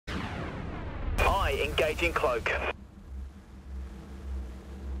A, engaging cloak.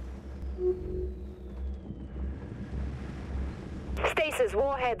 Stasis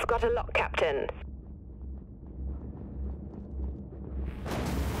warhead's got a lock, Captain.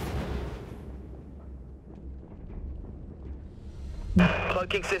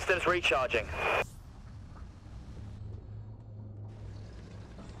 Cloaking systems recharging.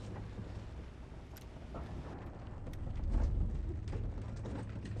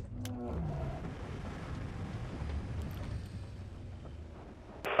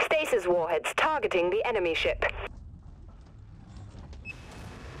 Stasis warheads targeting the enemy ship.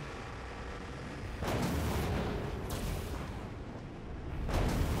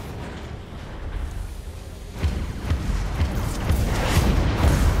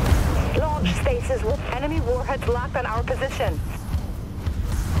 Stasis enemy warheads locked on our position.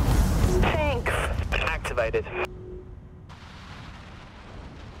 Thanks. Activated.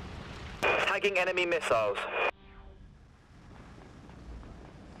 Tagging enemy missiles.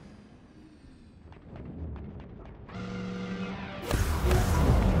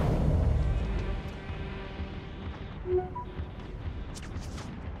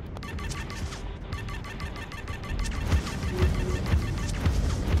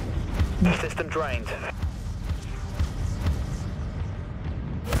 System drained.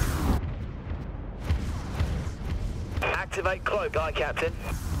 Activate cloak, aye, Captain.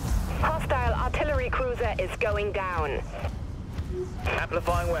 Hostile artillery cruiser is going down.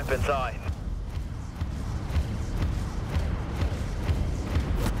 Amplifying weapons, aye.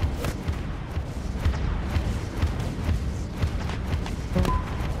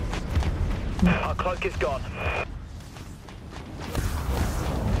 Our cloak is gone.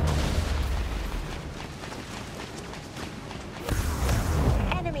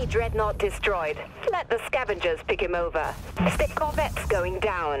 Dreadnought destroyed. Let the scavengers pick him over. Stick corvettes going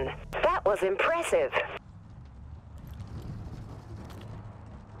down. That was impressive.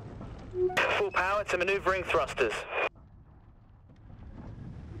 Full power to maneuvering thrusters.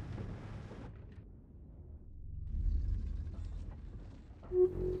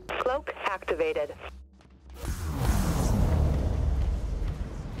 Cloak activated.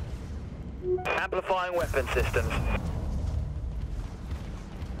 Amplifying weapon systems.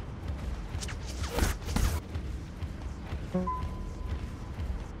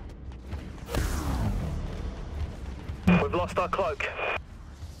 We've lost our cloak.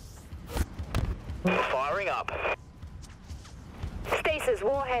 Firing up. Stasis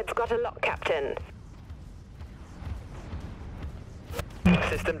warhead's got a lock, Captain.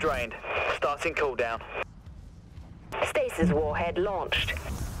 System drained. Starting cooldown. Stasis warhead launched.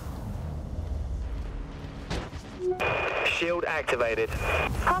 Shield activated.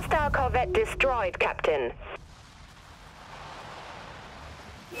 Hostile corvette destroyed, Captain.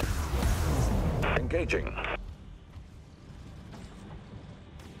 Engaging.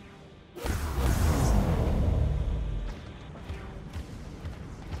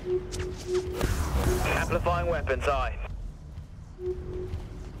 Amplifying weapons, aye.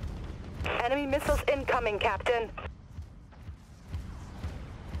 Enemy missiles incoming, Captain.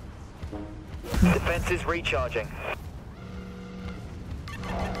 Defenses recharging.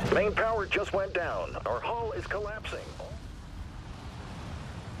 Main power just went down. Our hull is collapsing.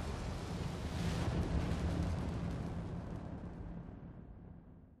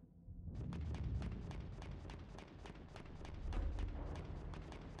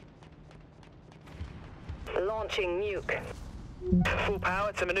 Launching nuke. Full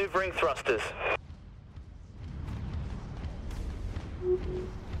power to maneuvering thrusters.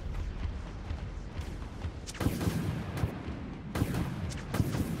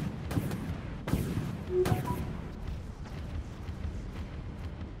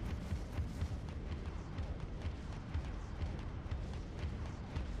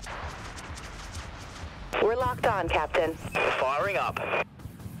 We're locked on, Captain. Firing up.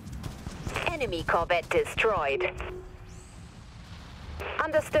 Enemy corvette destroyed.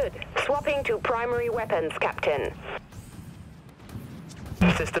 Understood. Swapping to primary weapons, Captain.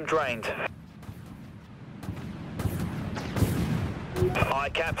 System drained. Aye,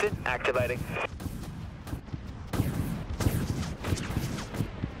 Captain. Activating.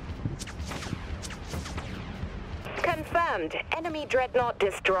 Confirmed. Enemy dreadnought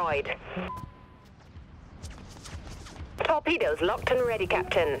destroyed. Torpedoes locked and ready,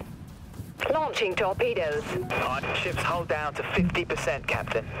 Captain. Launching torpedoes. Aye, ship's hull down to 50%,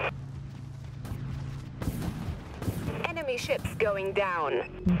 Captain. Enemy ships going down.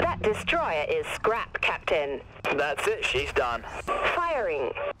 That destroyer is scrap, Captain. That's it, she's done.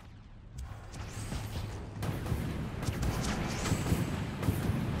 Firing.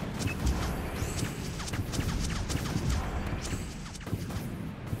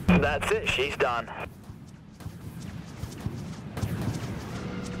 That's it, she's done.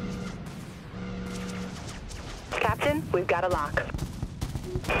 Captain, we've got a lock.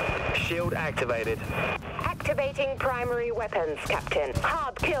 Shield activated. Activating primary weapons, Captain.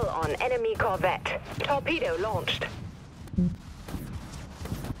 Hard kill on enemy corvette. Torpedo launched.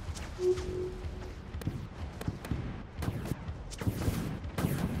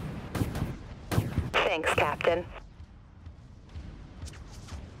 Thanks, Captain.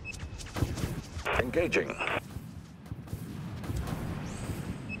 Engaging.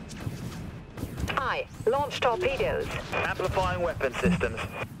 Aye, launch torpedoes. Amplifying weapon systems.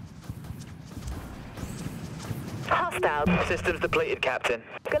 Hostile. Systems depleted, Captain.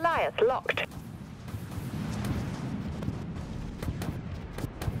 Goliath locked.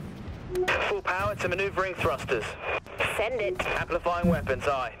 Full power to maneuvering thrusters. Send it. Amplifying weapons,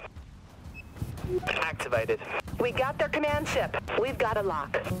 aye. Activated. We got their command ship. We've got a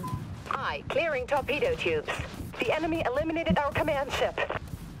lock. Aye, clearing torpedo tubes. The enemy eliminated our command ship.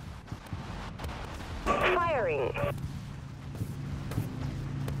 Firing.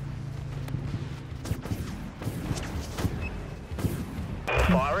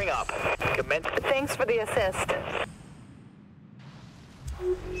 Firing up. Commence. Thanks for the assist.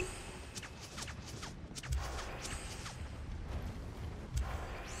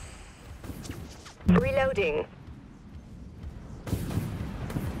 Reloading.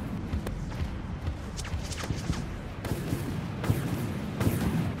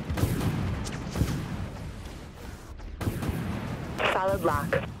 Solid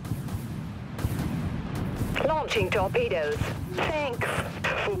lock. Launching torpedoes. Thanks.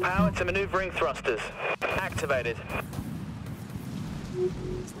 Full power to maneuvering thrusters. Activated.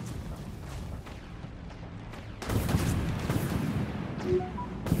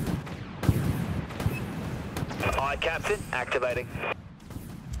 Aye, Captain. Activating.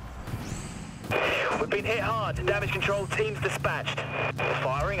 We've been hit hard. Damage control teams dispatched.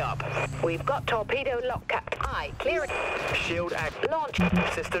 Firing up. We've got torpedo lock, Captain. Aye, clear it. Shield act. Launch.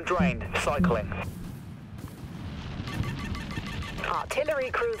 System drained. Cycling.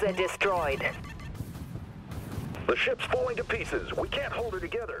 Artillery cruiser destroyed. The ship's falling to pieces. We can't hold her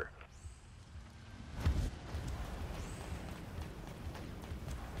together.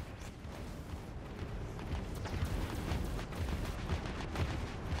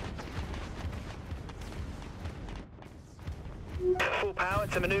 Full power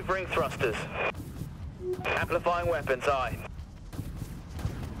to maneuvering thrusters. Amplifying weapons, aye.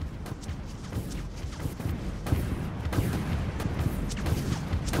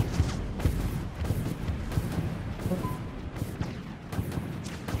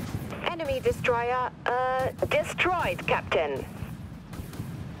 Enemy destroyer, destroyed, Captain.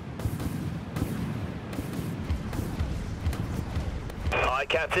 Aye,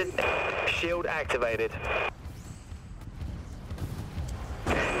 Captain. Shield activated.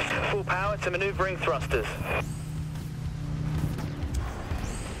 Full power to maneuvering thrusters.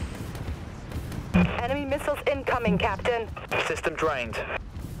 Enemy missiles incoming, Captain. System drained.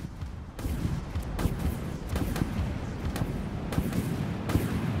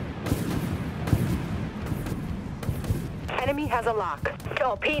 Enemy has a lock.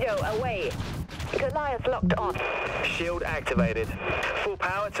 Torpedo away. Goliath locked on. Shield activated. Full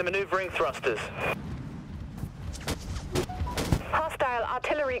power to maneuvering thrusters. Hostile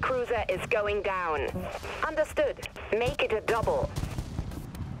artillery cruiser is going down. Understood. Make it a double.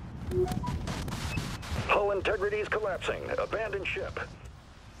 Hull integrity is collapsing. Abandon ship.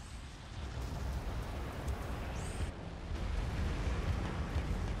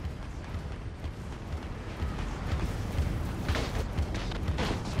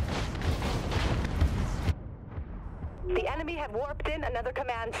 The enemy have warped in another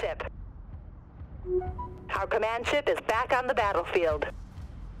command ship. Our command ship is back on the battlefield.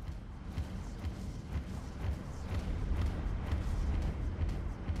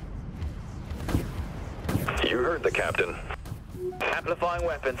 You heard the captain. Amplifying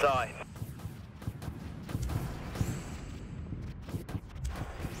weapons, aye.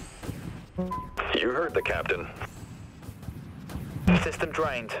 You heard the captain. System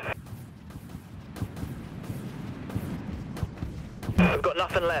drained. We've got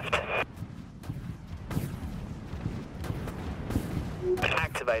nothing left.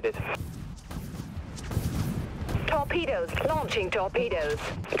 Activated. Torpedoes. Launching torpedoes.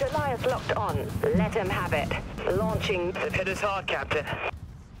 Goliath locked on. Let him have it. Launching. They've hit us hard, Captain.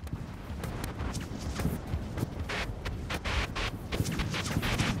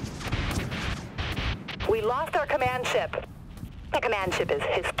 We lost our command ship. The command ship is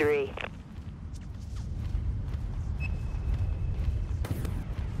history.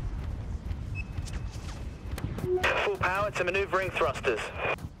 power to maneuvering thrusters.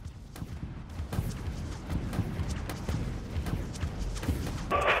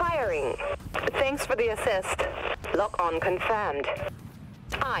 Firing. Thanks for the assist. Lock on confirmed.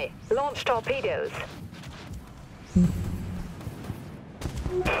 I launch torpedoes.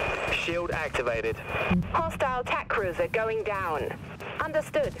 Shield activated. Hostile attack cruiser going down.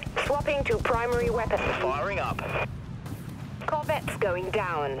 Understood. Swapping to primary weapon. Firing up. Corvettes going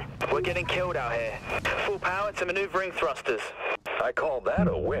down. We're getting killed out here. Full power to maneuvering thrusters. I call that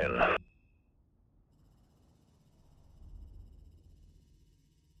a win.